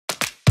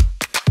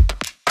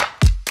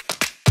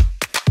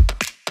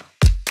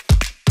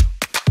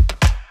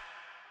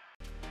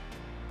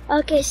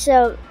Okay,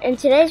 so in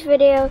today's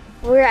video,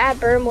 we're at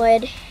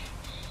Burnwood,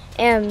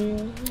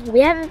 and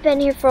we haven't been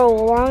here for a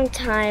long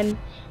time,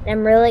 and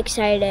I'm really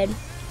excited.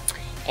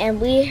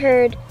 And we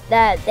heard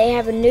that they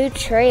have a new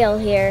trail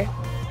here,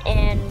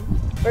 and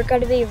we're going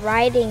to be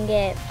riding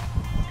it.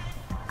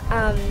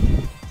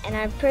 And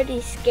I'm pretty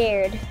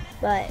scared,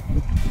 but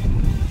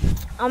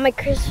on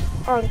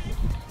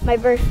my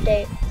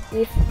birthday,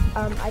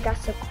 I got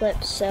some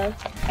clips, so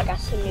I got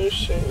some new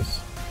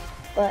shoes,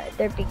 but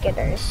they're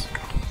beginners.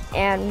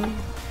 And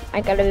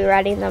I'm gonna be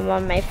riding them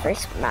on my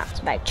first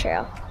mountain bike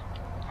trail.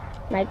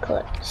 My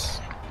clips.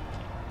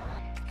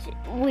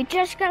 We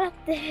just got up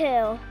the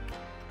hill,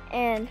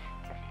 and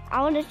I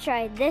want to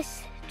try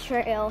this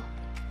trail.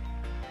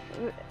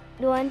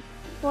 You want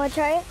to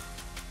try it?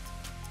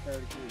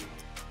 Coyote Canyon.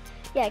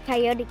 Yeah,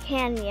 Coyote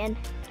Canyon.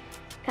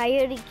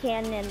 Coyote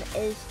Canyon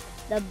is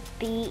the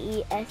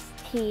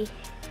B-E-S-T.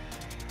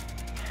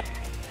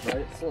 Ride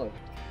it slow.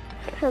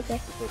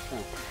 Okay.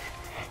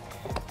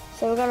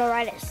 So we're gonna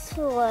ride it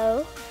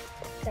slow,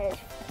 because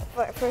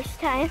for the first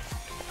time,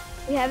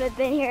 we haven't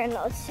been here in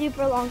a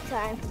super long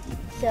time.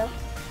 So,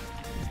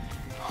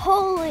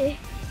 holy,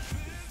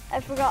 I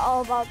forgot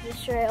all about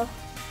this trail.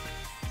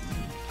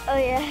 Oh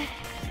yeah.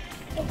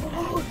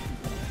 Oh.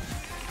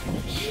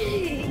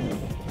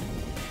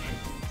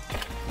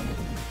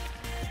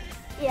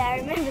 Yeah, I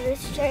remember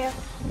this trail.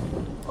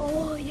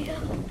 Oh yeah.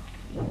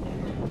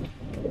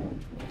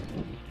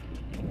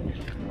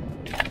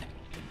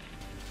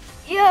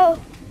 Yo.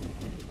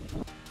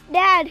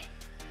 Dad,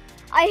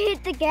 I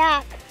hit the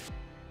gap.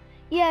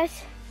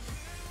 Yes,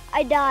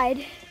 I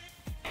died.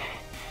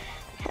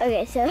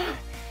 Okay, so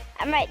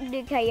I might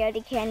do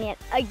Coyote Canyon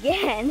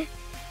again.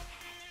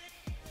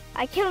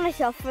 I killed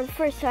myself for the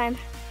first time.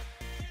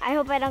 I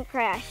hope I don't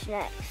crash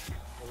next.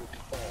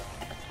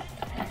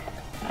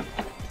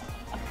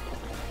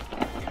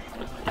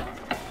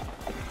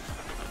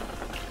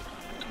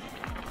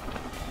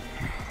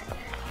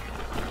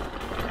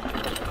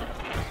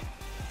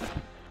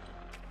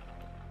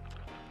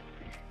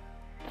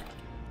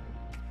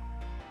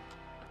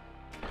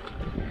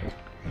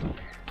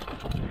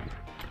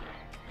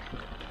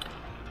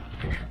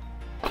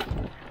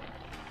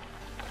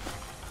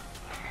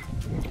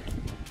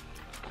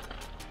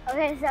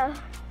 Okay, so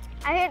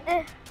I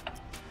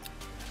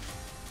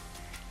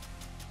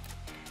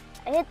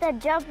hit the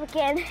jump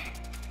again,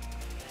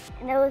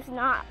 and it was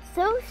not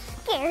so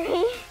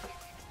scary.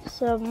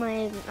 So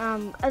my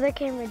other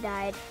camera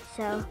died,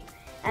 so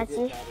that's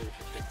it.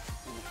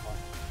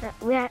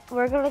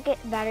 We're gonna get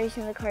batteries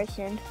in the car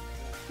soon.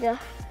 Yeah.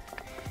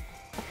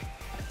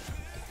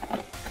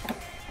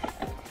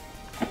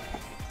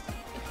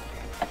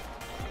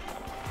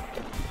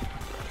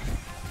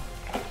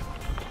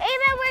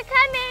 Ava, we're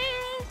coming.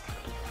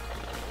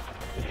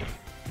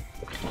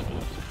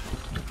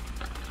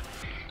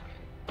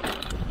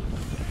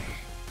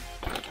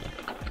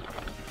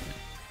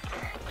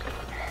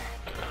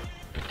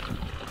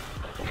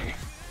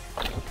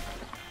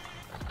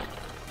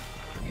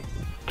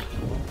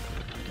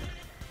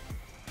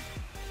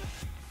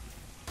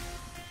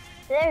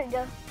 There we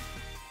go.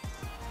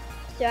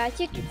 So as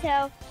you can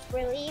tell,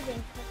 we're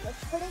leaving because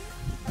we're putting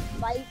the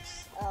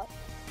lights up.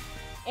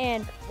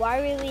 And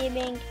why we're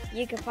leaving,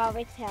 you can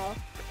probably tell,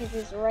 because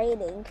it's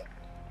raining.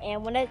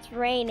 And when it's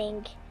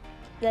raining,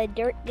 the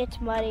dirt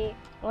gets muddy.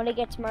 When it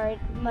gets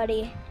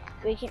muddy,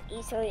 we can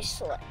easily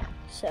slip.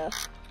 So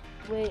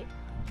we're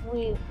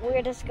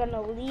just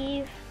gonna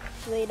leave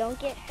so we don't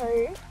get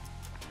hurt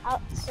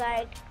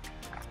outside,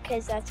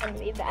 because that's gonna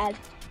be bad.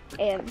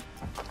 And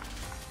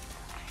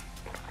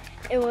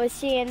we'll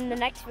see you in the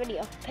next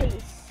video.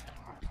 Peace.